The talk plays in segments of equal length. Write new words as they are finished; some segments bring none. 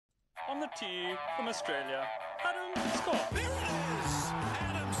on the tee from Australia, Adam Scott. There it is!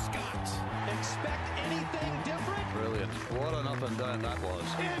 Adam Scott. Expect anything different? Brilliant. What an up and down that was.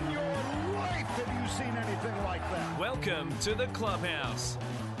 In your life have you seen anything like that? Welcome to the Clubhouse.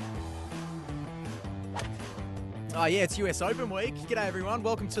 Oh, yeah, it's US Open week. G'day, everyone.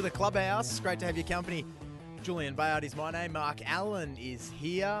 Welcome to the Clubhouse. Great to have your company. Julian, Bayard is my name. Mark Allen is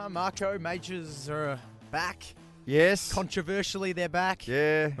here. Marco, Majors are back. Yes. Controversially, they're back.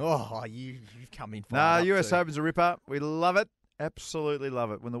 Yeah. Oh, you've come in. Nah, fired up US too. Open's a ripper. We love it. Absolutely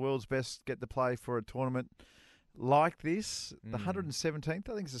love it. When the world's best get to play for a tournament like this, the 117th,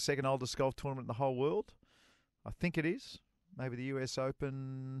 I think it's the second oldest golf tournament in the whole world. I think it is. Maybe the US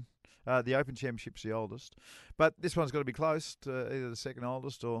Open, the Open Championship's the oldest. But this one's got to be close to either the second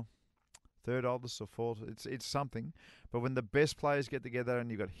oldest or third oldest or fourth. It's something. But when the best players get together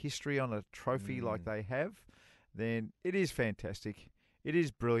and you've got history on a trophy like they have, then it is fantastic. It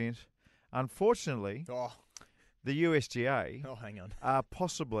is brilliant. Unfortunately, the USGA hang on. are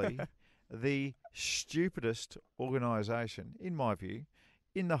possibly the stupidest organisation, in my view,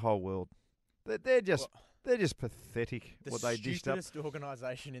 in the whole world. They're just pathetic. What they dished up. The stupidest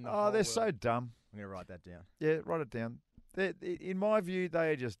organisation in the whole Oh, they're world. so dumb. I'm going to write that down. Yeah, write it down. In my view,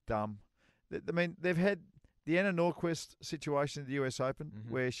 they are just dumb. I mean, they've had the Anna Norquist situation at the US Open,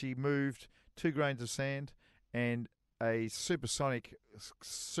 where she moved 2 grains of sand and a supersonic,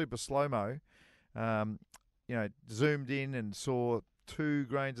 super slow-mo, zoomed in and saw 2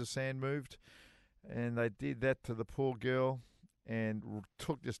 grains of sand moved. And they did that to the poor girl and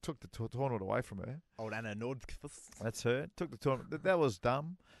took the tournament away from her. Old Anna Nordqvist. That's her. Took the tournament. That was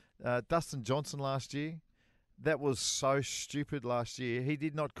dumb. Dustin Johnson last year. That was so stupid last year. He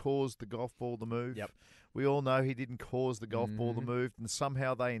did not cause the golf ball to move. Yep. We all know he didn't cause the golf ball to move, and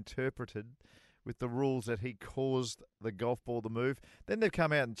somehow they interpreted with the rules that he caused the golf ball to move. Then they've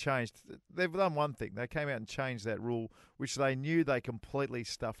come out and changed. They've done one thing. They came out and changed that rule, which they knew they completely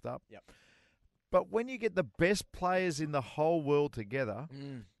stuffed up. Yep. But when you get the best players in the whole world together,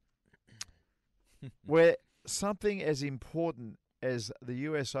 where something as important as the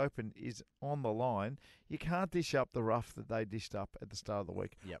US Open is on the line, you can't dish up the rough that they dished up at the start of the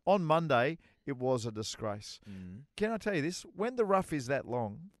week. Yep. On Monday, it was a disgrace. Can I tell you this? When the rough is that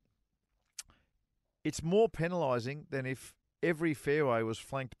long, it's more penalising than if every fairway was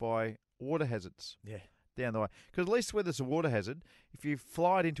flanked by water hazards down the way. Because at least where there's a water hazard, if you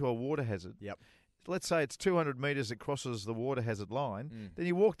fly it into a water hazard, let's say it's 200 metres that crosses the water hazard line, then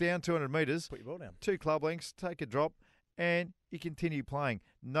you walk down 200 metres, Put your ball down. 2 club lengths, take a drop, and you continue playing.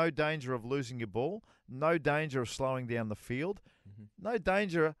 No danger of losing your ball, no danger of slowing down the field, no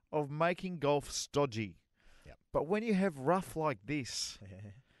danger of making golf stodgy. Yep. But when you have rough like this,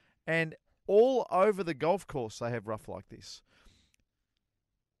 and all over the golf course they have rough like this,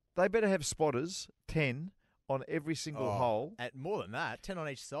 they better have spotters, 10, on every single hole. At more than that, 10 on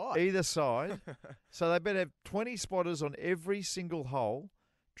each side. Either side. So they better have 20 spotters on every single hole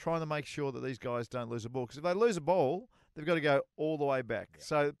trying to make sure that these guys don't lose a ball. Because if they lose a ball, they've got to go all the way back. Yep.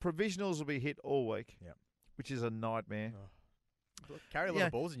 So provisionals will be hit all week, which is a nightmare. Carry a lot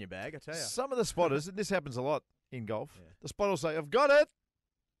of balls in your bag, I tell you. Some of the spotters, and this happens a lot in golf, the spotter will say, I've got it.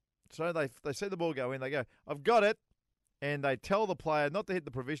 So they see the ball go in, they go, I've got it. And they tell the player not to hit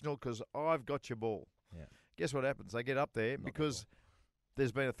the provisional because I've got your ball. Yeah. Guess what happens? They get up there because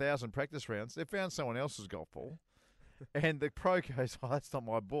there's been 1,000 practice rounds. They've found someone else's golf ball. And the pro goes, that's not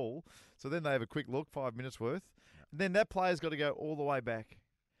my ball. So then they have a quick look, 5 minutes worth. And then that player's got to go all the way back.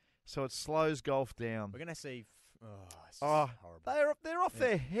 So it slows golf down. We're going to see... it's horrible. They're off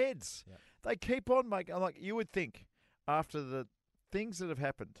their heads. Yep. They keep on making... Like you would think, after the things that have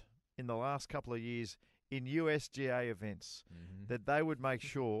happened in the last couple of years in USGA events, that they would make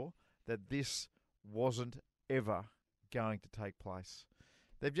sure that this wasn't ever going to take place.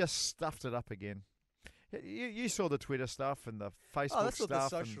 They've just stuffed it up again. You saw the Twitter stuff and the Facebook stuff. The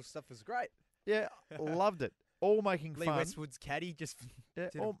social stuff was great. Yeah, loved it. All making Lee fun. Westwood's caddy just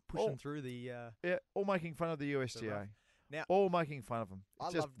pushing through the... all making fun of the USGA. Now, all making fun of them.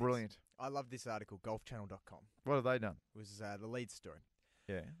 It's just brilliant. I love this article, golfchannel.com. What have they done? It was the lead story.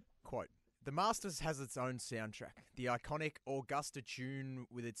 Yeah. Quote, the Masters has its own soundtrack, the iconic Augusta tune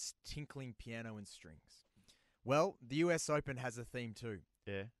with its tinkling piano and strings. Well, the US Open has a theme too.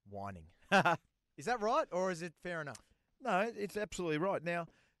 Yeah. Whining. Is that right, or is it fair enough? No, it's absolutely right. Now,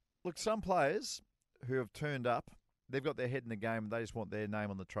 look, some players who have turned up, they've got their head in the game and they just want their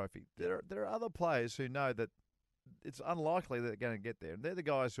name on the trophy. There are other players who know that it's unlikely that they're going to get there. And they're the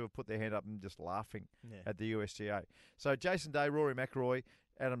guys who have put their hand up and just laughing at the USGA. So Jason Day, Rory McIlroy,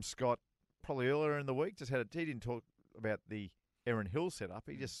 Adam Scott, probably earlier in the week, he didn't talk about the Erin Hill setup.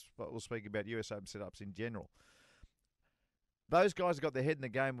 He just will speak about US Open setups in general. Those guys have got their head in the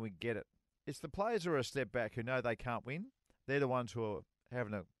game and we get it. It's the players who are a step back who know they can't win. They're the ones who are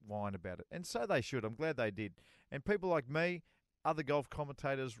having a whine about it. And so they should. I'm glad they did. And people like me, other golf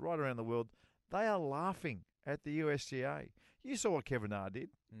commentators right around the world, they are laughing at the USGA. You saw what Kevin Na did.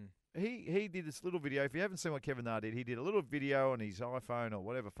 He did this little video. If you haven't seen what Kevin Na did, he did a little video on his iPhone or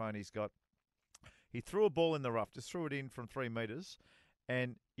whatever phone he's got. He threw a ball in the rough, just threw it in from 3 metres,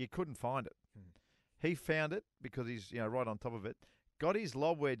 and you couldn't find it. He found it because he's right on top of it, got his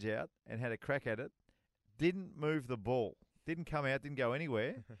lob wedge out and had a crack at it, didn't move the ball, didn't come out, didn't go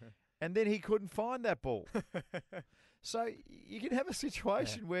anywhere, and then he couldn't find that ball. So you can have a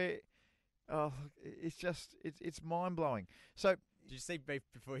situation where it's mind-blowing. So did you see Beef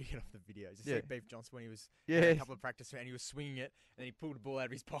before you get off the video? Did you see Beef Johnson when he was Yeah. a couple of practice and he was swinging it and then he pulled the ball out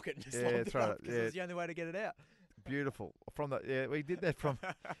of his pocket and just lobbed it throw up it, because it was the only way to get it out. Beautiful. We did that from.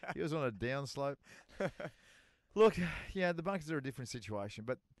 He was on a downslope. Look, the bunkers are a different situation,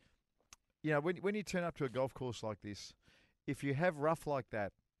 but when you turn up to a golf course like this, if you have rough like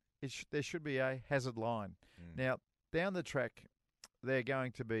that, there should be a hazard line. Now down the track, they're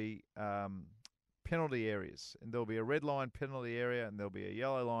going to be penalty areas, and there'll be a red line penalty area, and there'll be a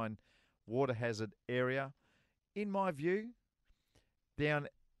yellow line water hazard area. In my view, down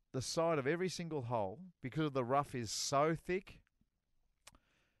the side of every single hole, because the rough is so thick,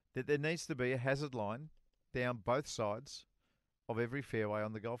 that there needs to be a hazard line down both sides of every fairway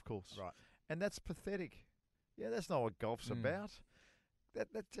on the golf course. Right. And that's pathetic. Yeah, that's not what golf's about.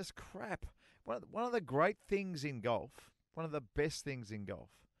 That's just crap. One of the great things in golf, one of the best things in golf,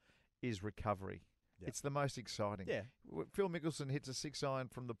 is recovery. Yep. It's the most exciting. Yeah. Phil Mickelson hits a 6-iron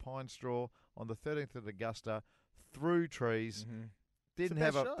from the pine straw on the 13th of Augusta through trees. Didn't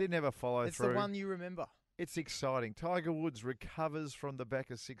have a follow It's through. the one you remember. It's exciting. Tiger Woods recovers from the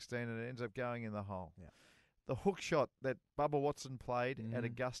back of 16 and it ends up going in the hole. Yeah. The hook shot that Bubba Watson played at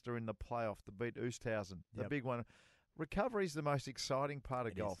Augusta in the playoff to beat Oosthuizen, the big one. Recovery is the most exciting part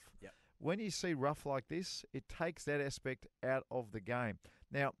of golf. Yep. When you see rough like this, it takes that aspect out of the game.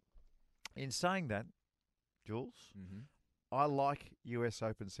 Now, in saying that, Jules, I like US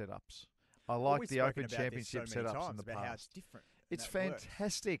Open setups. I like the Open Championship setups in the past. How it's different. It's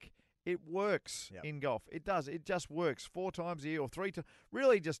fantastic. It works in golf. It does. It just works 4 times a year or 3 times,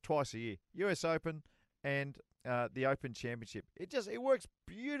 really just twice a year. US Open and the Open Championship. It works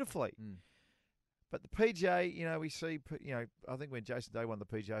beautifully. But the PGA, we see, I think when Jason Day won the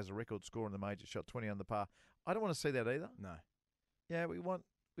PGA as a record score in the major, shot 20 under par. I don't want to see that either. No. Yeah, we want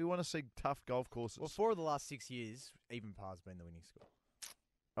to see tough golf courses. Well, 4 of the last 6 years, even par's been the winning score.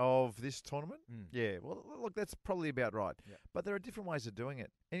 Of this tournament? Yeah, well, look, that's probably about right. Yep. But there are different ways of doing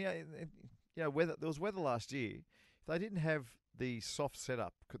it. And, there was weather last year. If they didn't have the soft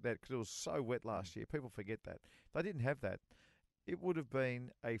setup, because it was so wet last year, people forget that. If they didn't have that, it would have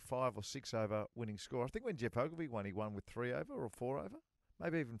been a 5 or 6 over winning score. I think when Jeff Ogilvy won, he won with 3 over or 4 over,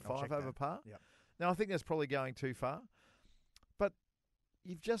 maybe even 5 over par. Yep. Now, I think that's probably going too far. But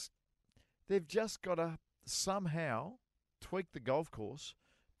they've just got to somehow tweak the golf course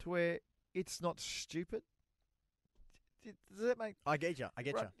to where it's not stupid. Does that make? I get you.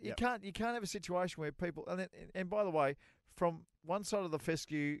 You can't have a situation where people and by the way, from one side of the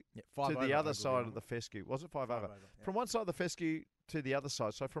fescue to the other side of the fescue, was it 5 over? From one side of the fescue to the other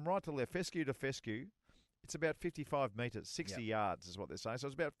side, so from right to left, fescue to fescue, it's about 55 metres, 60 yards is what they're saying. So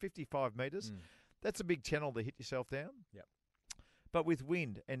it's about 55 metres. That's a big channel to hit yourself down. Yep. But with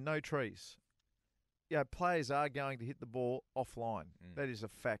wind and no trees, players are going to hit the ball offline. That is a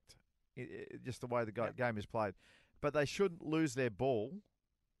fact, just the way the game is played. But they shouldn't lose their ball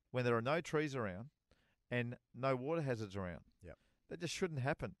when there are no trees around and no water hazards around. Yep. That just shouldn't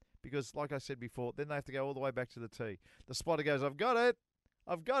happen because, like I said before, then they have to go all the way back to the tee. The spotter goes, I've got it.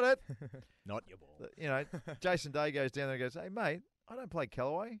 Not your ball. Jason Day goes down there and goes, hey, mate, I don't play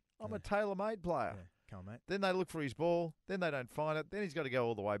Callaway. I'm a tailor-made player. Yeah. Come on, mate. Then they look for his ball. Then they don't find it. Then he's got to go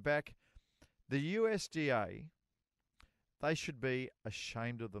all the way back. The USGA, they should be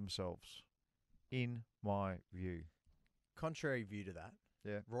ashamed of themselves, in my view. Contrary view to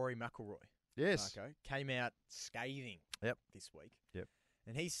that, Rory McIlroy. Yes. Marco, came out scathing this week. Yep.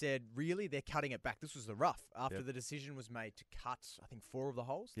 And he said, really, they're cutting it back. This was the rough. After the decision was made to cut, I think, 4 of the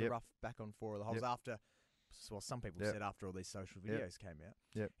holes. The rough back on 4 of the holes after, well, some people said after all these social videos came out.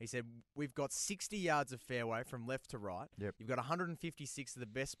 Yep. He said, we've got 60 yards of fairway from left to right. Yep. You've got 156 of the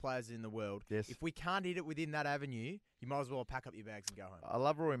best players in the world. Yes. If we can't hit it within that avenue, you might as well pack up your bags and go home. I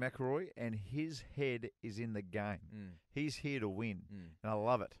love Rory McIlroy, and his head is in the game. He's here to win, and I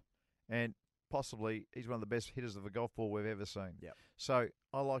love it. And possibly he's one of the best hitters of a golf ball we've ever seen. Yep. So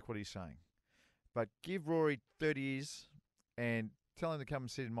I like what he's saying. But give Rory 30 years and tell him to come and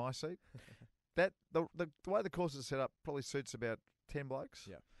sit in my seat. The way the course is set up probably suits about 10 blokes.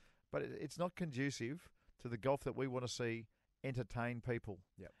 Yep. But it's not conducive to the golf that we want to see entertain people.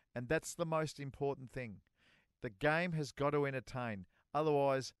 Yep. And that's the most important thing. The game has got to entertain.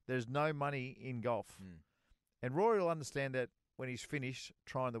 Otherwise, there's no money in golf. And Rory will understand that when he's finished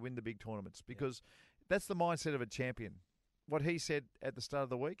trying to win the big tournaments, because that's the mindset of a champion. What he said at the start of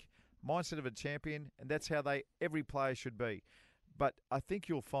the week, mindset of a champion, and that's how every player should be. But I think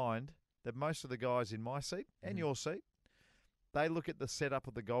you'll find that most of the guys in my seat and your seat, they look at the setup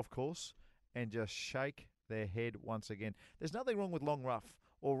of the golf course and just shake their head once again. There's nothing wrong with long rough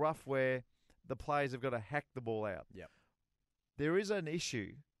or rough where the players have got to hack the ball out. Yep. There is an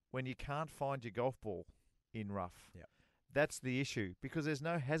issue when you can't find your golf ball in rough. Yep. That's the issue because there's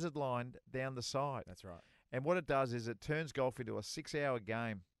no hazard line down the side. That's right. And what it does is it turns golf into a 6-hour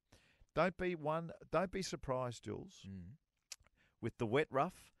game. Don't be surprised, Jules, with the wet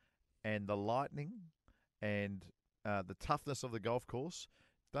rough and the lightning and the toughness of the golf course.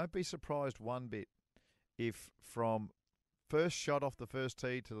 Don't be surprised one bit if from first shot off the first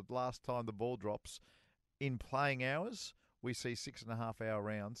tee to the last time the ball drops in playing hours, we see 6.5-hour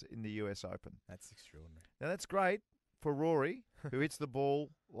rounds in the US Open. That's extraordinary. Now, that's great for Rory, who hits the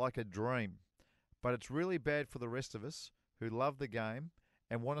ball like a dream. But it's really bad for the rest of us who love the game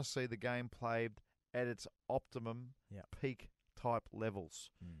and want to see the game played at its optimum peak type levels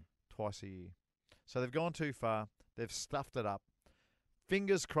twice a year. So they've gone too far. They've stuffed it up.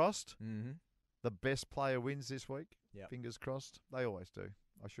 Fingers crossed, the best player wins this week. Yep. Fingers crossed. They always do.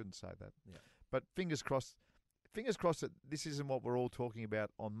 I shouldn't say that. Yep. But fingers crossed that this isn't what we're all talking about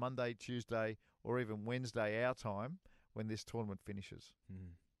on Monday, Tuesday, or even Wednesday, our time, when this tournament finishes.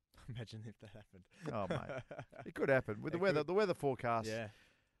 Imagine if that happened. Oh, mate. It could happen. With the weather forecast. Yeah.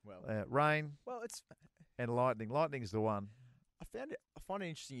 Well, rain it's and lightning. Lightning's the one. I find it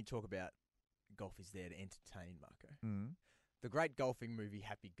interesting you talk about golf is there to entertain, Marco. Mm. The great golfing movie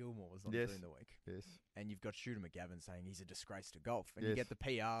Happy Gilmore was on during the week. Yes. And you've got Shooter McGavin saying he's a disgrace to golf. And Yes. you get the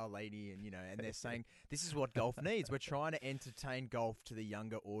PR lady and they're saying this is what golf needs. We're trying to entertain golf to the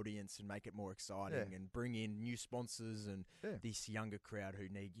younger audience and make it more exciting and bring in new sponsors and this younger crowd who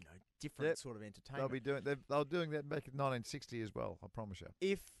need, different sort of entertainment. They were doing that back in 1960 as well, I promise you.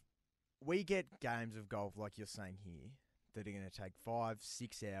 If we get games of golf like you're saying here that are going to take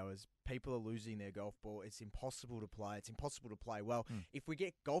 5-6 hours, people are losing their golf ball. It's impossible to play. It's impossible to play well. If we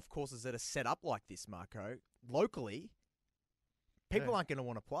get golf courses that are set up like this, Marco, locally, people aren't going to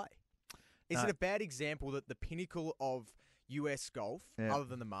want to play. Is it a bad example that the pinnacle of US golf, other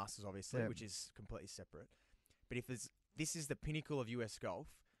than the Masters, obviously, which is completely separate, but if this is the pinnacle of US golf,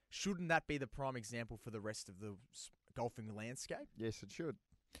 shouldn't that be the prime example for the rest of the golfing landscape? Yes, it should.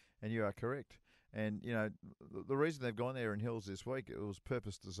 And you are correct. And, the reason they've gone there in hills this week, it was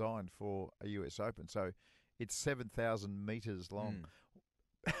purpose designed for a US Open. So it's 7,000 metres long.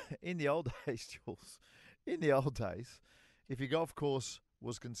 In the old days, Jules, if your golf course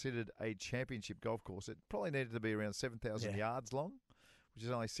was considered a championship golf course, it probably needed to be around 7,000 yards long, which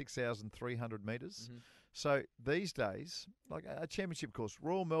is only 6,300 metres. So these days, like a championship course,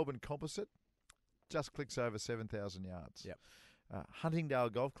 Royal Melbourne Composite just clicks over 7,000 yards. Yep. Huntingdale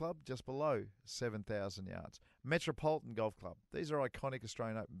Golf Club, just below 7,000 yards. Metropolitan Golf Club. These are iconic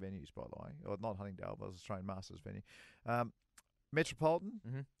Australian Open venues, by the way. Or not Huntingdale, but Australian Masters venue.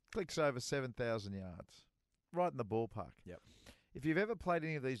 Metropolitan clicks over 7,000 yards. Right in the ballpark. Yep. If you've ever played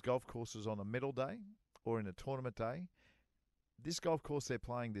any of these golf courses on a medal day or in a tournament day, this golf course they're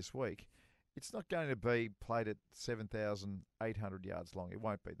playing this week, it's not going to be played at 7,800 yards long. It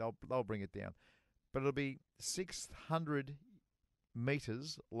won't be. They'll bring it down. But it'll be 600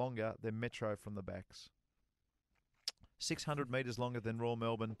 metres longer than Metro from the backs. 600 metres longer than Royal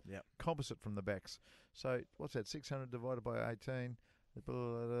Melbourne Composite from the backs. So what's that? 600 divided by 18.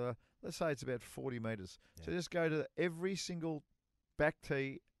 Let's say it's about 40 metres. So just go to every single back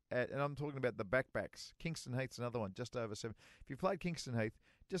tee, and I'm talking about the backbacks. Kingston Heath's another one, just over 7. If you played Kingston Heath,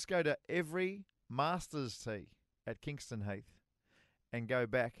 just go to every Masters tee at Kingston Heath and go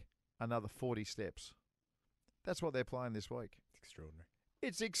back another 40 steps. That's what they're playing this week. Extraordinary.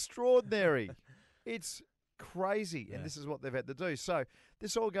 It's extraordinary. It's crazy. And this is what they've had to do. So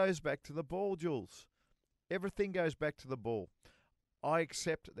this all goes back to the ball, Jules. Everything goes back to the ball. I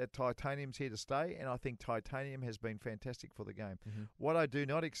accept that titanium's here to stay, and I think titanium has been fantastic for the game. What I do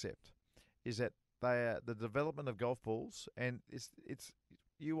not accept is that the development of golf balls, and it's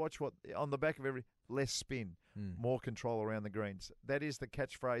You watch what on the back of every less spin, more control around the greens. That is the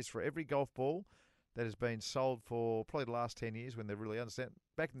catchphrase for every golf ball that has been sold for probably the last 10 years when they really understand.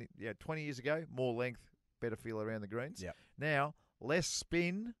 Back in 20 years ago, more length, better feel around the greens. Yep. Now, less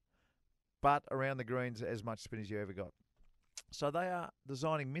spin, but around the greens as much spin as you ever got. So they are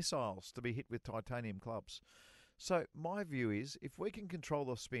designing missiles to be hit with titanium clubs. So my view is if we can control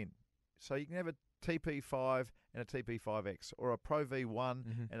the spin, so you can have a TP5 and a TP5X, or a Pro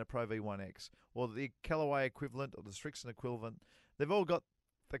V1 and a Pro V1X, or the Callaway equivalent or the Strixon equivalent, they've all got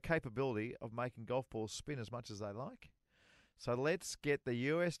the capability of making golf balls spin as much as they like. So let's get the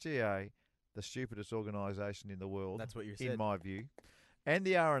USGA, the stupidest organisation in the world, That's what you said. in my view, and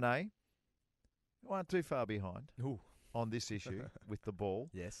the RNA, who aren't too far behind on this issue with the ball.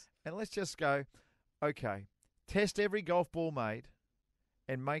 Yes. And let's just go, okay, test every golf ball made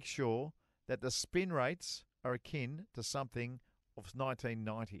and make sure that the spin rates are akin to something of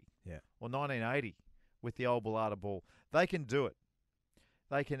 1990 or 1980 with the old Bellata ball. They can do it.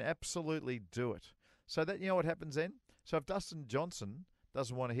 They can absolutely do it. So that, you know what happens then? So if Dustin Johnson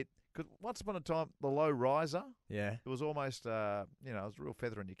doesn't want to hit, because once upon a time, the low riser, it was almost, it was a real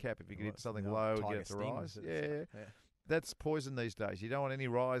feather in your cap if you could hit something low and get it to rise. Yeah. That's poison these days. You don't want any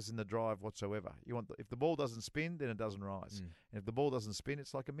rise in the drive whatsoever. You want if the ball doesn't spin, then it doesn't rise. And if the ball doesn't spin,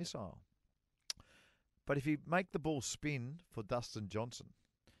 it's like a missile. But if you make the ball spin for Dustin Johnson,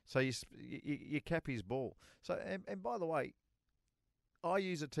 so you cap his ball. So and by the way, I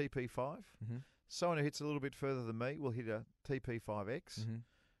use a TP5. Someone who hits a little bit further than me will hit a TP5X.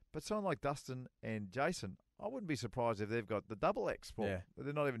 But someone like Dustin and Jason, I wouldn't be surprised if they've got the double X ball. But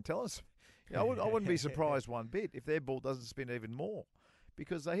they're not even telling us. I wouldn't be surprised one bit if their ball doesn't spin even more,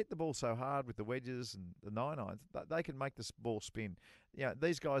 because they hit the ball so hard with the wedges and the 9-irons that they can make this ball spin.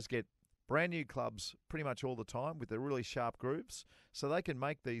 These guys get brand new clubs pretty much all the time with the really sharp grooves, so they can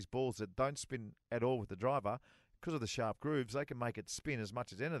make these balls that don't spin at all with the driver because of the sharp grooves. They can make it spin as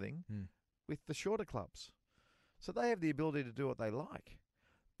much as anything with the shorter clubs. So they have the ability to do what they like.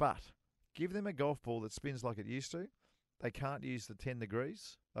 But give them a golf ball that spins like it used to. They can't use the 10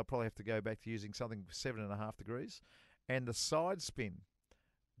 degrees. They'll probably have to go back to using something 7.5 degrees. And the side spin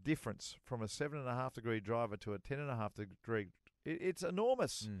difference from a 7.5 degree driver to a 10.5 degree, it's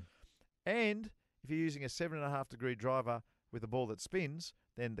enormous. And if you're using a 7.5 degree driver with a ball that spins,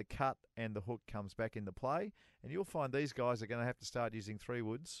 then the cut and the hook comes back into play. And you'll find these guys are going to have to start using 3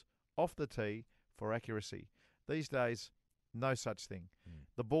 woods off the tee for accuracy. These days, no such thing.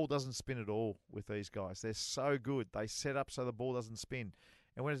 The ball doesn't spin at all with these guys. They're so good. They set up so the ball doesn't spin.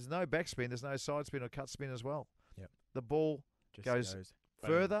 And when there's no backspin, there's no side spin or cut spin as well. The ball just goes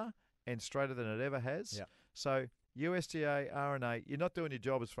further and straighter than it ever has. So USGA, RNA, you're not doing your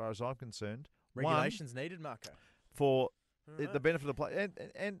job as far as I'm concerned. Regulations needed, Marco. For the benefit of the play.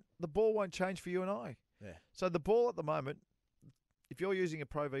 And the ball won't change for you and I. So the ball at the moment, if you're using a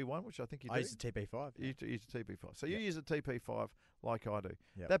Pro V1, which I think you do. I use a TP5. You use a TP5. So you use a TP5 like I do.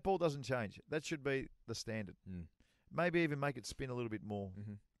 That ball doesn't change. That should be the standard. Maybe even make it spin a little bit more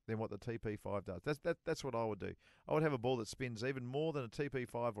than what the TP5 does. That's what I would do. I would have a ball that spins even more than a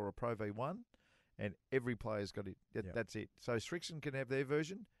TP5 or a Pro V1, and every player's got it. That's it. So Strixon can have their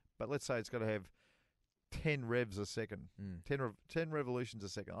version, but let's say it's got to have 10 revs a second, 10 revolutions a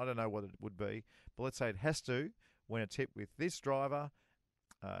second. I don't know what it would be, but let's say it has to when it's hit with this driver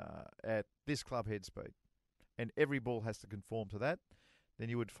at this club head speed, and every ball has to conform to that. Then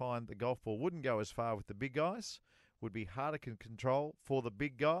you would find the golf ball wouldn't go as far with the big guys, would be harder to control for the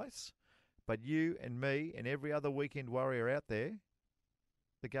big guys, but you and me and every other weekend warrior out there,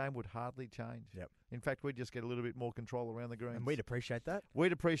 the game would hardly change. In fact, we'd just get a little bit more control around the greens. And we'd appreciate that.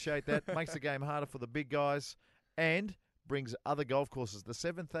 We'd appreciate that. Makes the game harder for the big guys and brings other golf courses, the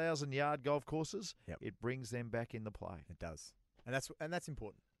 7,000-yard golf courses, it brings them back in the play. It does. And that's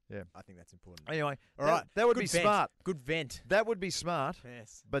important. I think that's important. Anyway, all right. That would Good be vent. smart. Good vent. That would be smart.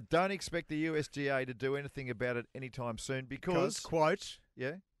 Yes. But don't expect the USGA to do anything about it anytime soon because quote,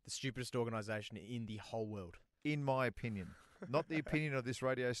 the stupidest organisation in the whole world. In my opinion. Not the opinion of this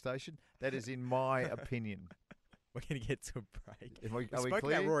radio station. That is in my opinion. We're going to get to a break. We spoke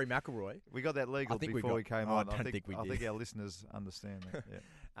clear? about Rory McIlroy. We got that legal before we came on. I think we did. I think our listeners understand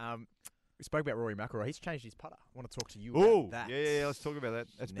that. We spoke about Rory McIlroy. He's changed his putter. I want to talk to you about that. Yeah, let's talk about that.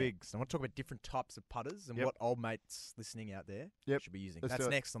 That's big. I want to talk about different types of putters and what old mates listening out there should be using. Let's That's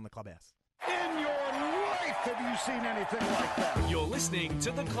next on the Clubhouse. In your life have you seen anything like that? You're listening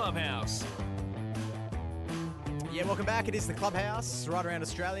to The Clubhouse. Yeah, welcome back. It is the Clubhouse, right around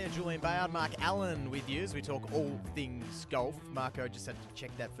Australia. Julian Bayard, Mark Allen with you as we talk all things golf. Marco just had to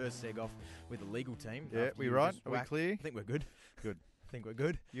check that first leg off with the legal team. Yeah, we right? Are we clear? I think we're good. Good. think we're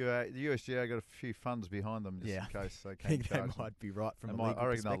good. The USGA got a few funds behind them just in case they I can't think they charge them. might be right from They a might, legal I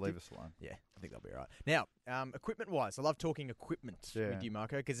reckon they'll perspective. leave us alone. Yeah, I think they'll be right. Now, equipment-wise, I love talking equipment with you,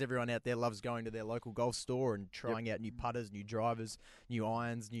 Marco, because everyone out there loves going to their local golf store and trying out new putters, new drivers, new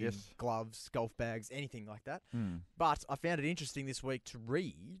irons, new gloves, golf bags, anything like that. But I found it interesting this week to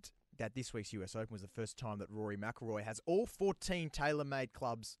read that this week's US Open was the first time that Rory McIlroy has all 14 tailor-made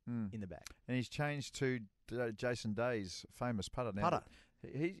clubs in the bag. And he's changed to Jason Day's famous putter now.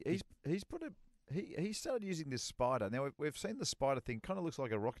 He's put a he started using this spider. Now we've seen the spider thing. Kind of looks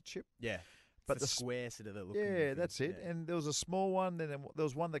like a rocket ship. Yeah. But the square sort of look. Yeah, that's it. Yeah. And there was a small one, then there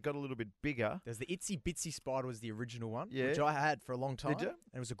was one that got a little bit bigger. There's the Itsy Bitsy Spider was the original one, Yeah. which I had for a long time. Did you?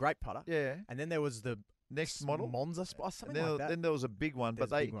 And it was a great putter. Yeah. And then there was the next model, Monza Spider, something like that. Then there was a big one. There's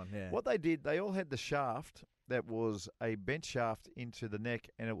but a big one, yeah. What they did, they all had the shaft that was a bent shaft into the neck,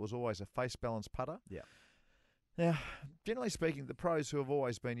 and it was always a face balance putter. Yeah. Now, generally speaking, the pros who have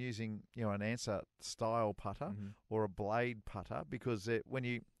always been using, an answer style putter or a blade putter, because when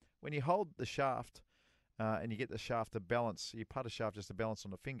you hold the shaft and you get the shaft to balance, your putter shaft just to balance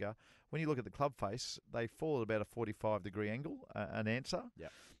on the finger, when you look at the club face, they fall at about a 45-degree angle, an answer. Yeah.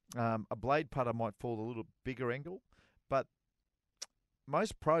 A blade putter might fall at a little bigger angle, but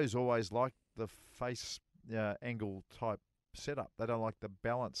most pros always like the face angle type setup. They don't like the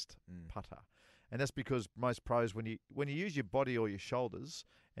balanced putter. And that's because most pros, when you use your body or your shoulders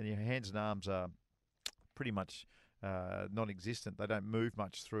and your hands and arms are pretty much non-existent, they don't move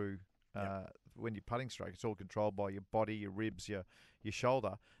much through when you're putting stroke. It's all controlled by your body, your ribs, your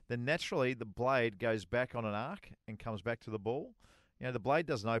shoulder. Then naturally the blade goes back on an arc and comes back to the ball. The blade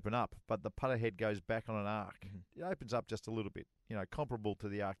doesn't open up, but the putter head goes back on an arc. It opens up just a little bit, comparable to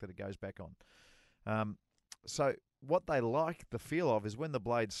the arc that it goes back on. So what they like the feel of is when the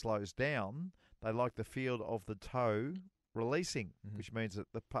blade slows down, they like the feel of the toe releasing, which means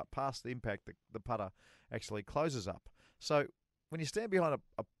that past the impact, the putter actually closes up. So when you stand behind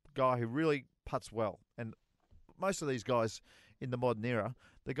a guy who really putts well, and most of these guys in the modern era,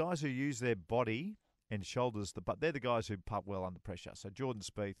 the guys who use their body and shoulders to putt, they're the guys who putt well under pressure. So Jordan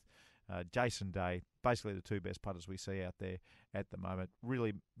Spieth, Jason Day, basically the two best putters we see out there at the moment,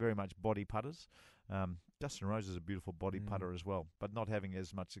 really very much body putters. Dustin Rose is a beautiful body putter as well, but not having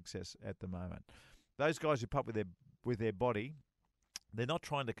as much success at the moment. Those guys who putt with their body, they're not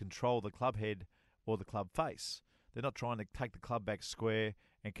trying to control the club head or the club face. They're not trying to take the club back square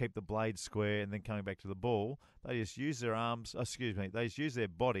and keep the blade square and then coming back to the ball. They just use their arms, they just use their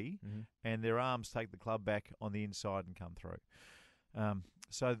body and their arms take the club back on the inside and come through.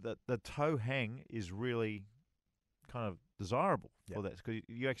 So the toe hang is really kind of desirable for that, because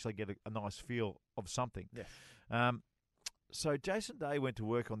you actually get a nice feel of something. Yeah. So Jason Day went to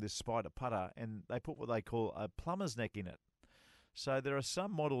work on this spider putter, and they put what they call a plumber's neck in it. So there are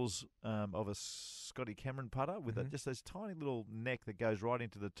some models of a Scotty Cameron putter with just this tiny little neck that goes right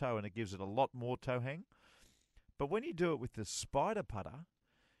into the toe, and it gives it a lot more toe hang. But when you do it with the spider putter,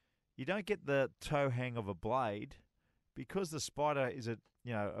 you don't get the toe hang of a blade, because the spider is a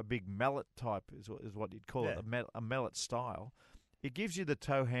big mallet type is what you'd call it, a mallet style. It gives you the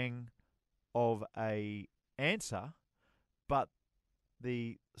toe hang of a answer, but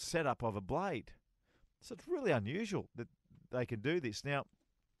the setup of a blade. So it's really unusual that they can do this. Now,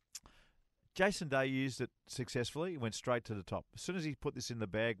 Jason Day used it successfully. He went straight to the top. As soon as he put this in the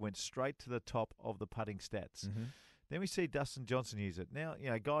bag, went straight to the top of the putting stats. Then we see Dustin Johnson use it. Now,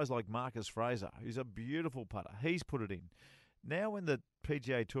 guys like Marcus Fraser, who's a beautiful putter, he's put it in. Now when the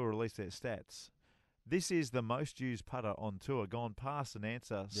PGA Tour released their stats, this is the most used putter on tour, gone past an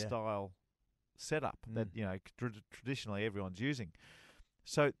answer style setup that traditionally everyone's using.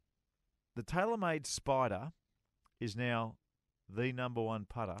 So the TaylorMade Spider is now the number one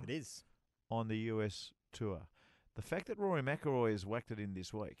putter. It is. On the US Tour. The fact that Rory McIlroy has whacked it in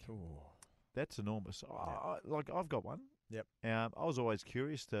this week, that's enormous. I've got one. Yep. I was always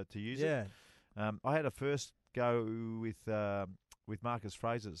curious to use it. I had a first go with Marcus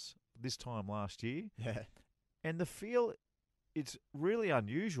Fraser's this time last year. Yeah. And the feel, it's really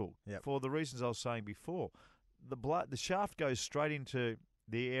unusual for the reasons I was saying before. The shaft goes straight into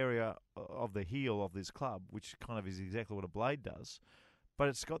the area of the heel of this club, which kind of is exactly what a blade does. But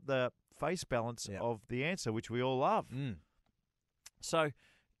it's got the face balance of the answer, which we all love. So,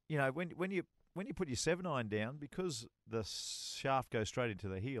 when you put your 7-iron down, because the shaft goes straight into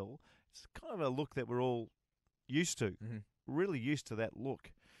the heel, it's kind of a look that we're all used to, really used to that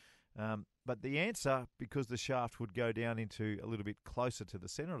look. But the answer, because the shaft would go down into a little bit closer to the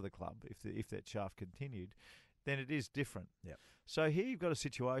centre of the club, if that shaft continued, then it is different. Yep. So here you've got a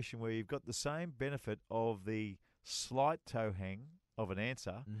situation where you've got the same benefit of the slight toe hang of an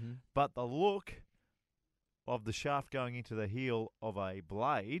answer, Mm-hmm. but the look of the shaft going into the heel of a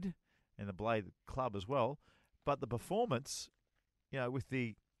blade and the blade club as well, but the performance,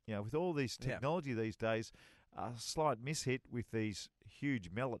 with all this technology these days, a slight mishit with these huge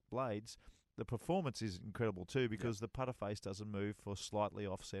mallet blades, the performance is incredible too because the putter face doesn't move for slightly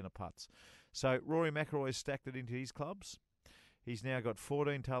off-centre putts. So Rory McIlroy's stacked it into his clubs. He's now got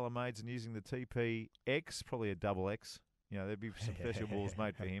 14 TaylorMades and using the TPX, probably a double X. There'd be some special balls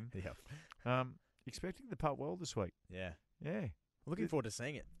made for him. Yep. Expecting the putt well this week. Yeah. Yeah. Looking forward to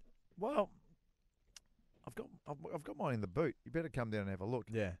seeing it. Well, I've got mine in the boot. You better come down and have a look.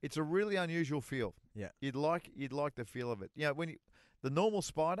 Yeah. It's a really unusual feel. Yeah. You'd like the feel of it. When the normal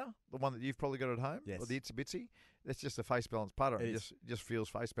Spider, the one that you've probably got at home, Yes. or the Itsy Bitsy, that's just a face balance putter. It It just feels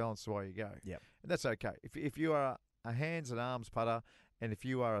face balanced the way you go. Yep. And that's okay. If you are a hands and arms putter, and if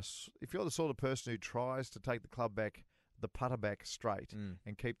you're the sort of person who tries to take the putter back straight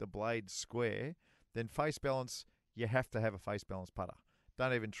and keep the blade square, then face balance, you have to have a face balance putter.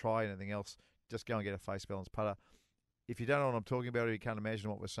 Don't even try anything else. Just go and get a face balance putter. If you don't know what I'm talking about or you can't imagine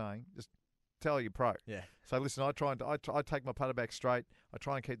what we're saying, just tell your pro. Yeah. So listen, I take my putter back straight. I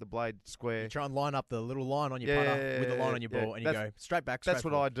try and keep the blade square. You try and line up the little line on your putter with the line on your ball, and you go straight back. That's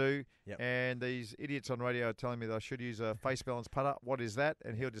what I do. Yep. And these idiots on radio are telling me that I should use a face balance putter. What is that?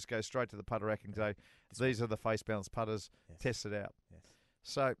 And he'll just go straight to the putter rack and say, "These are the face balance putters. Yes. Test it out." Yes.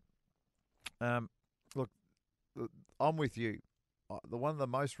 So, look, I'm with you. The one of the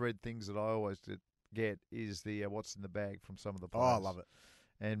most read things that I always get is the what's in the bag from some of the players. Oh, I love it.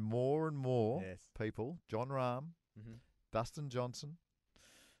 And more Yes. people, John Rahm, Mm-hmm. Dustin Johnson,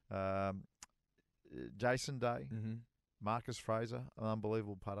 Jason Day, Mm-hmm. Marcus Fraser, an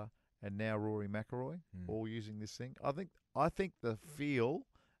unbelievable putter, and now Rory McIlroy, all using this thing. I think the feel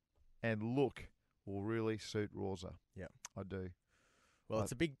and look will really suit Rosa. Yeah, I do. Well,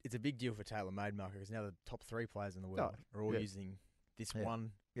 it's a big deal for TaylorMade, Marco, because now the top 3 players in the world are all using this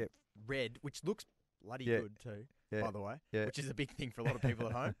one red, which looks bloody good too, by the way, which is a big thing for a lot of people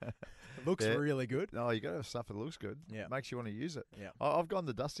at home. It looks really good. No, you got to have stuff that looks good. Yeah. Makes you want to use it. Yeah. I've gone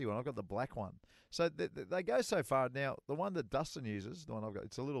the dusty one. I've got the black one. So they go so far. Now, the one that Dustin uses, the one I've got,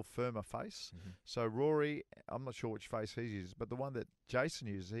 it's a little firmer face. Mm-hmm. So Rory, I'm not sure which face he uses, but the one that Jason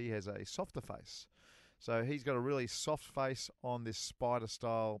uses, he has a softer face. So he's got a really soft face on this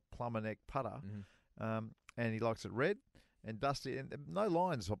spider-style plumber neck putter, and he likes it red and dusty. And no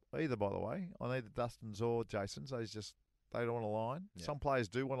lines either, by the way, on either Dustin's or Jason's. They don't want a line. Yeah. Some players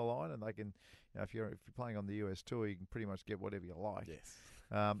do want a line, and they can. If you're playing on the US tour, you can pretty much get whatever you like. Yes.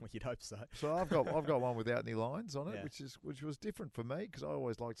 Well, you'd hope so. So I've got one without any lines on it, Yeah. which was different for me because I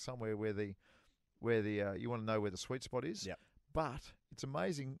always liked somewhere where the you want to know where the sweet spot is. Yep. But it's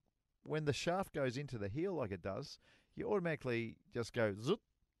amazing when the shaft goes into the heel like it does, you automatically just go zoop,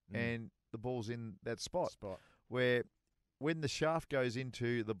 and the ball's in that spot. Where when the shaft goes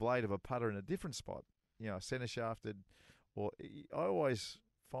into the blade of a putter in a different spot, centre shafted, or I always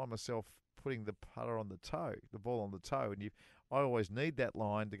find myself putting the putter on the toe, the ball on the toe, and I always need that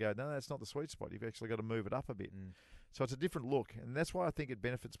line to go, no, that's not the sweet spot. You've actually got to move it up a bit. So it's a different look, and that's why I think it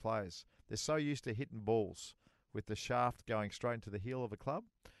benefits players. They're so used to hitting balls with the shaft going straight into the heel of a club.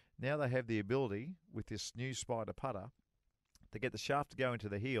 Now they have the ability, with this new Spider putter, to get the shaft to go into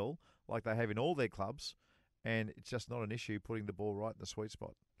the heel like they have in all their clubs, and it's just not an issue putting the ball right in the sweet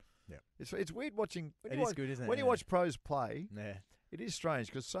spot. Yeah, it's weird watching. It is good, isn't it? When you watch pros play, yeah, it is strange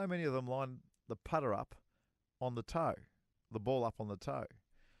because so many of them line the putter up on the toe, the ball up on the toe,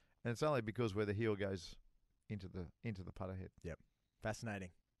 and it's only because where the heel goes into the putter head. Yep, fascinating.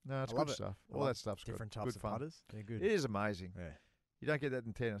 No, it's I love good it. stuff. I All love that stuff's different good. types Good of fun. putters. They're good. It is amazing. Yeah. You don't get that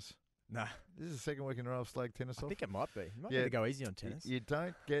in tennis. No. This is the second week in a row I've slagged tennis I off. think it might be. You might need to go easy on tennis. You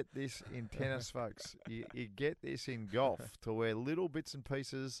don't get this in tennis, folks. You get this in golf, to where little bits and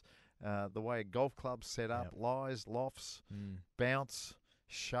pieces, the way a golf club's set up, lies, lofts, bounce,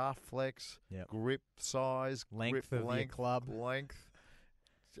 shaft flex, grip size, Length grip of your club. length,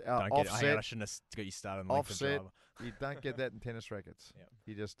 Don't get offset. Hang on, I shouldn't have got you started on the length of Offset. driver. You don't get that in tennis rackets. Yep.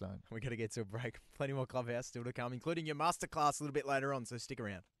 You just don't. We got to get to a break. Plenty more Clubhouse still to come, including your masterclass a little bit later on, so stick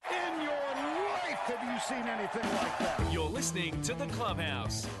around. In your life, have you seen anything like that? You're listening to The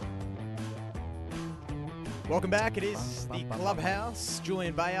Clubhouse. Welcome back. It is the Clubhouse.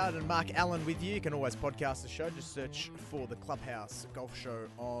 Julian, Bayard and Mark Allen with you. You can always podcast the show. Just search for the Clubhouse Golf Show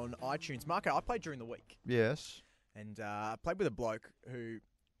on iTunes. Marco, I played during the week. Yes. And I played with a bloke who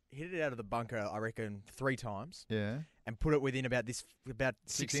hit it out of the bunker, I reckon, 3 times. Yeah. And put it within about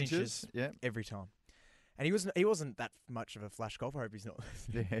 6 inches every time. And he wasn't that much of a flash golfer. I hope he's not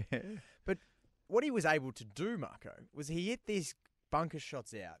listening. Yeah. But what he was able to do, Marco, was he hit this bunker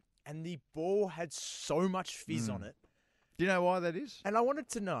shots out, and the ball had so much fizz on it. Do you know why that is? And I wanted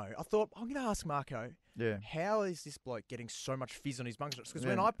to know. I thought, I'm going to ask Marco, Yeah. how is this bloke getting so much fizz on his bunker shots? Because Yeah.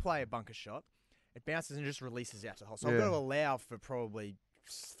 when I play a bunker shot, it bounces and just releases out to the hole. So I've Yeah. got to allow for probably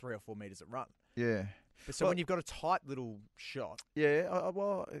 3 or 4 metres at run. Yeah. But so Well- when you've got a tight little shot, Yeah,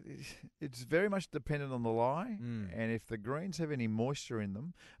 well, it's very much dependent on the lie, Mm. and if the greens have any moisture in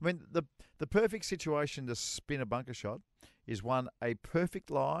them. I mean, the perfect situation to spin a bunker shot is one, a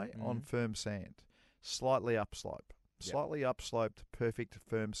perfect lie on firm sand, slightly upslope. Yep. Slightly upsloped, perfect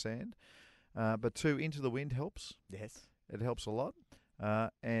firm sand. But 2, into the wind helps. yes. It helps a lot.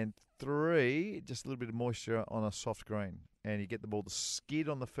 And 3, just a little bit of moisture on a soft green, and you get the ball to skid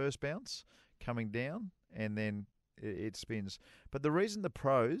on the first bounce, coming down, and then it spins. But the reason the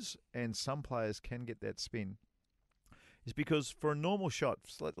pros and some players can get that spin is because for a normal shot,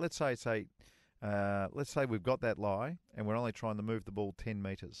 let's say we've got that lie and we're only trying to move the ball 10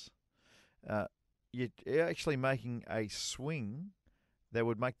 metres. You're actually making a swing that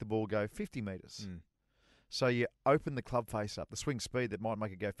would make the ball go 50 metres. So you open the club face up, the swing speed that might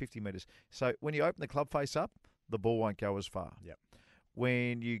make it go 50 metres. So when you open the club face up, the ball won't go as far. Yep.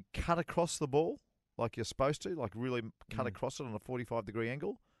 When you cut across the ball, like you're supposed to, like really cut across it on a 45-degree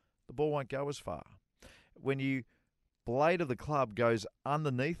angle, the ball won't go as far. When you blade of the club goes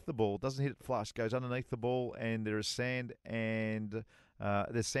underneath the ball, doesn't hit it flush, goes underneath the ball, and there is sand and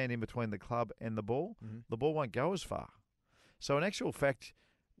there's sand in between the club and the ball won't go as far. So in actual fact,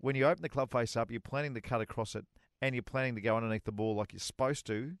 when you open the club face up, you're planning to cut across it, and you're planning to go underneath the ball like you're supposed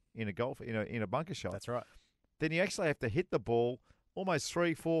to in a golf, in a bunker shot. That's right. Then you actually have to hit the ball almost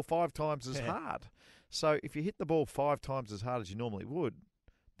 3, 4, 5 times as hard. So if you hit the ball 5 times as hard as you normally would,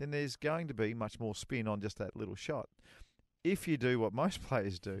 then there's going to be much more spin on just that little shot. If you do what most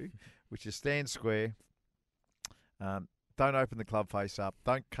players do, which is stand square, don't open the club face up,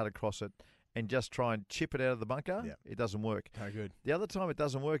 don't cut across it, and just try and chip it out of the bunker, it doesn't work. No good. The other time it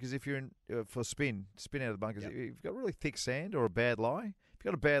doesn't work is if you're in for spin out of the bunkers. If you've got really thick sand or a bad lie, if you've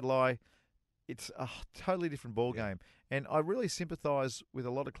got a bad lie, it's a totally different ball game. And I really sympathise with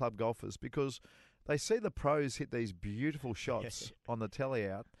a lot of club golfers because they see the pros hit these beautiful shots on the telly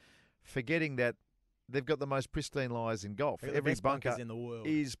out, forgetting that they've got the most pristine lies in golf. Every bunker bunkers in the world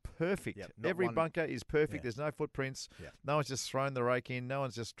is perfect. Yep, Every one- bunker is perfect. Yeah. There's no footprints. Yep. No one's just thrown the rake in. No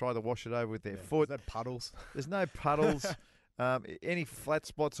one's just tried to wash it over with their foot. There's no puddles. There's no puddles. Any flat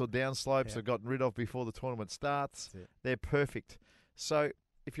spots or down slopes are gotten rid of before the tournament starts. That's it. They're perfect. So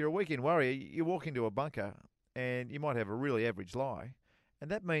if you're a weekend warrior, you walk into a bunker and you might have a really average lie,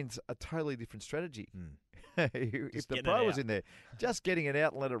 and that means a totally different strategy. If Just the getting pro it was out. in there, just getting it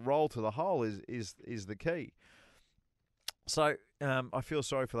out and let it roll to the hole is the key. So I feel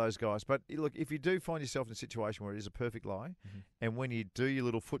sorry for those guys. But look, if you do find yourself in a situation where it is a perfect lie, and when you do your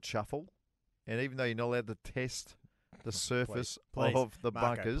little foot shuffle, and even though you're not allowed to test the surface Please. of the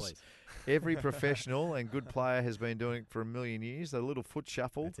Marco, bunkers, please. every professional and good player has been doing it for a million years. The little foot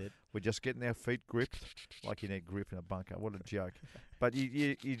shuffle. That's it. We're just getting our feet gripped, like you need grip in a bunker. What a joke! But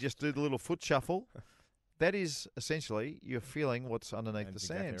you just do the little foot shuffle. That is essentially you're feeling what's underneath That's the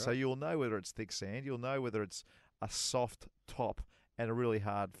sand. exactly So right. you'll know whether it's thick sand, you'll know whether it's a soft top and a really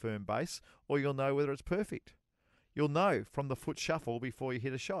hard, firm base, or you'll know whether it's perfect. You'll know from the foot shuffle before you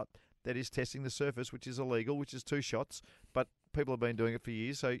hit a shot. That is testing the surface, which is illegal, which is 2 shots, but people have been doing it for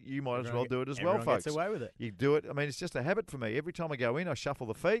years, so you might as well do it as well, Everyone folks. gets away with it. You do it. I mean, it's just a habit for me. Every time I go in, I shuffle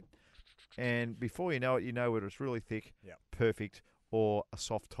the feet, and before you know it, you know whether it's really thick, perfect, or a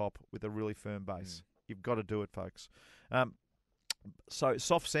soft top with a really firm base. You've got to do it, folks. So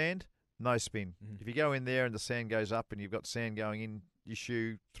soft sand, no spin. If you go in there and the sand goes up and you've got sand going in your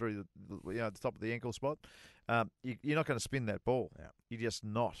shoe through the top of the ankle spot, you're not going to spin that ball. Yeah. You're just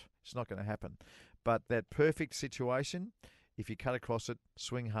not. It's not going to happen. But that perfect situation, if you cut across it,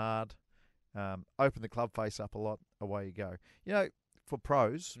 swing hard, open the club face up a lot, away you go. You know, for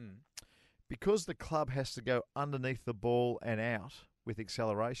pros, because the club has to go underneath the ball and out with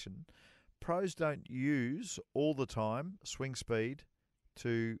acceleration, pros don't use all the time swing speed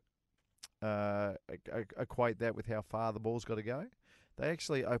to equate that with how far the ball's got to go. They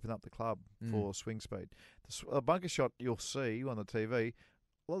actually open up the club for swing speed. The bunker shot you'll see on the TV,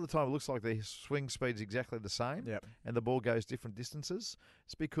 a lot of the time it looks like the swing speed's exactly the same and the ball goes different distances.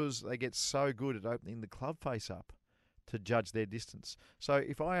 It's because they get so good at opening the club face up to judge their distance. So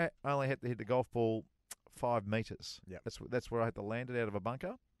if I only had to hit the golf ball 5 metres, that's where I had to land it out of a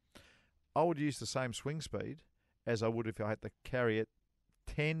bunker, I would use the same swing speed as I would if I had to carry it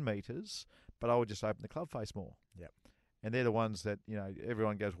 10 metres, but I would just open the club face more. Yep. And they're the ones that, you know,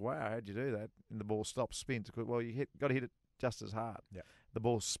 everyone goes, wow, how'd you do that? And the ball stops, spins. Well, got to hit it just as hard. Yeah. The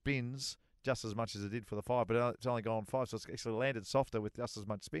ball spins just as much as it did for the 5, but it's only gone 5, so it's actually landed softer with just as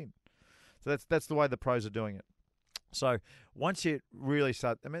much spin. So that's the way the pros are doing it. So once you really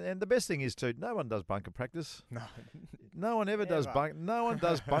start, and the best thing is too, no one does bunker practice. No one ever does bunker. No one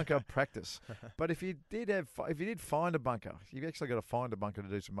does bunker practice. But if you did find a bunker, you've actually got to find a bunker to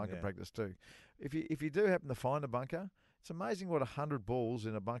do some bunker practice too. If you do happen to find a bunker, it's amazing what 100 balls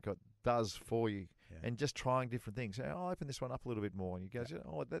in a bunker does for you. Yeah. And just trying different things. I'll open this one up a little bit more. And you go,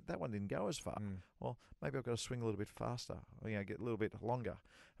 that one didn't go as far. Well, maybe I've got to swing a little bit faster. Or, get a little bit longer.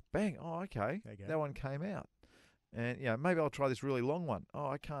 Bang. Oh, okay. That one came out. And, maybe I'll try this really long one. Oh,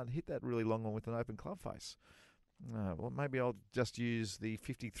 I can't hit that really long one with an open club face. Well, maybe I'll just use the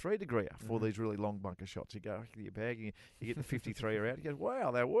 53-degree for these really long bunker shots. You go to your bag, and you get the 53er out. You go,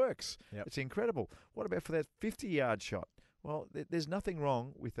 wow, that works. Yep. It's incredible. What about for that 50-yard shot? Well, there's nothing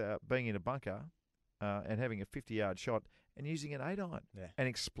wrong with being in a bunker and having a 50-yard shot and using an 8-iron and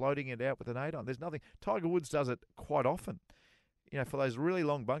exploding it out with an 8-iron. There's nothing. Tiger Woods does it quite often. For those really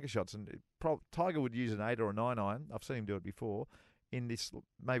long bunker shots, and Tiger would use an 8 or a 9-iron. I've seen him do it before in this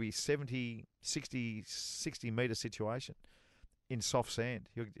maybe 70, 60-metre situation in soft sand.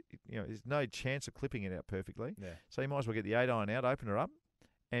 There's no chance of clipping it out perfectly. Yeah. So you might as well get the 8-iron out, open her up,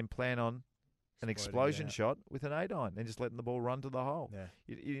 and plan on an explosion shot with an 8-iron and just letting the ball run to the hole. Yeah.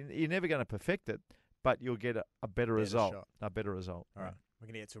 You're never going to perfect it, but you'll get a better result. Shot. A better result. All right. We're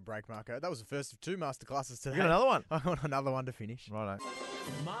going to get to a break, Marco. That was the first of 2 masterclasses today. You got another one? I want another one to finish. Righto.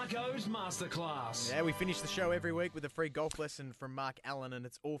 Marco's Masterclass. Yeah, we finish the show every week with a free golf lesson from Mark Allen, and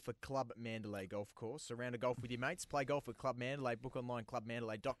it's all for Club Mandalay Golf Course. So round of golf with your mates. Play golf with Club Mandalay. Book online,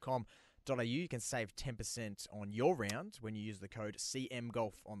 clubmandalay.com.au. You can save 10% on your round when you use the code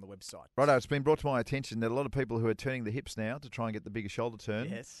CMGolf on the website. Righto, it's been brought to my attention that a lot of people who are turning the hips now to try and get the bigger shoulder turn,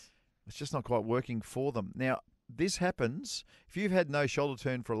 yes, it's just not quite working for them. Now, this happens if you've had no shoulder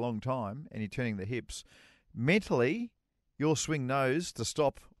turn for a long time and you're turning the hips. Mentally, your swing knows to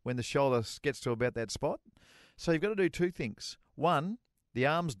stop when the shoulder gets to about that spot. So you've got to do 2 things. One, the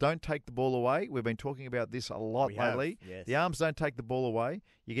arms don't take the ball away. We've been talking about this a lot lately. Yes. The arms don't take the ball away.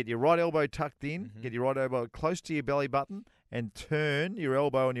 You get your right elbow tucked in, get your right elbow close to your belly button, and turn your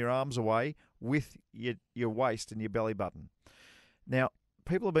elbow and your arms away with your waist and your belly button. Now,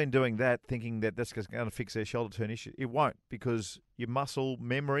 people have been doing that thinking that that's going to fix their shoulder turn issue. It won't, because your muscle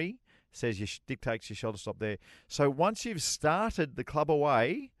memory dictates your shoulder stop there. So once you've started the club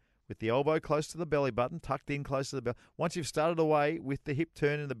away with the elbow close to the belly button, tucked in close to the belly, once you've started away with the hip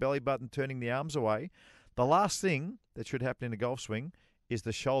turn and the belly button turning the arms away, the last thing that should happen in a golf swing is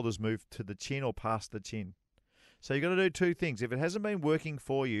the shoulders move to the chin or past the chin. So you've got to do 2 things. If it hasn't been working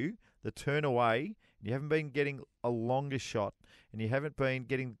for you, the turn away, and you haven't been getting a longer shot, and you haven't been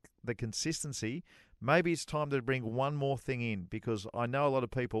getting the consistency, maybe it's time to bring one more thing in, because I know a lot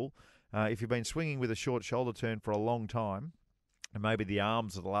of people, if you've been swinging with a short shoulder turn for a long time, and maybe the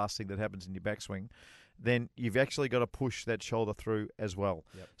arms are the last thing that happens in your backswing, then you've actually got to push that shoulder through as well.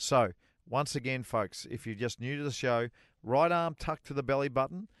 Yep. So, once again, folks, if you're just new to the show, right arm tucked to the belly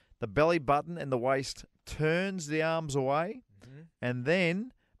button and the waist turns the arms away, and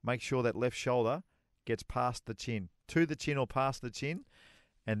then make sure that left shoulder gets past the chin, to the chin or past the chin,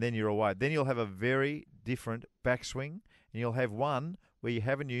 and then you're away. Then you'll have a very different backswing, and you'll have one where you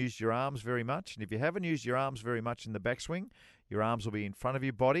haven't used your arms very much. And if you haven't used your arms very much in the backswing, your arms will be in front of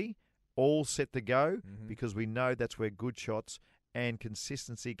your body, all set to go, because we know that's where good shots and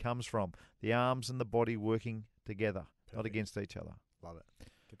consistency comes from. The arms and the body working together, not against each other. Love it.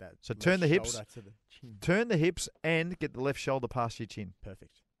 Get that. So turn the hips and get the left shoulder past your chin.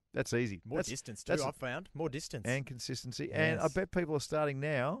 Perfect. That's easy. More distance too, I've found. More distance. And consistency. Yes. And I bet people are starting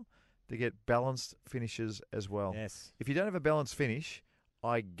now to get balanced finishes as well. Yes. If you don't have a balanced finish,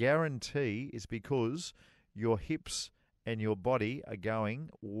 I guarantee it's because your hips and your body are going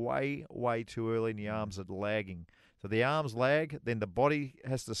way, way too early and the arms are lagging. So the arms lag, then the body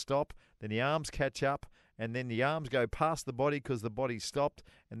has to stop, then the arms catch up, and then the arms go past the body because the body stopped,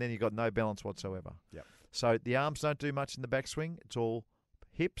 and then you've got no balance whatsoever. Yep. So the arms don't do much in the backswing. It's all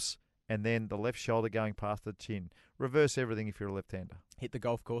hips and then the left shoulder going past the chin. Reverse everything if you're a left-hander. Hit the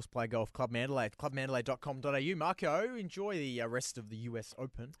golf course, play golf, Club Mandalay, clubmandalay.com.au. Marco, enjoy the rest of the US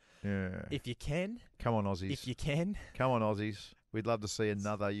Open. Yeah. If you can. Come on, Aussies. If you can. Come on, Aussies. We'd love to see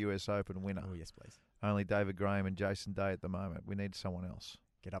another US Open winner. Oh, yes, please. Only David Graham and Jason Day at the moment. We need someone else.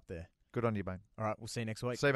 Get up there. Good on you, mate. All right, we'll see you next week. See you.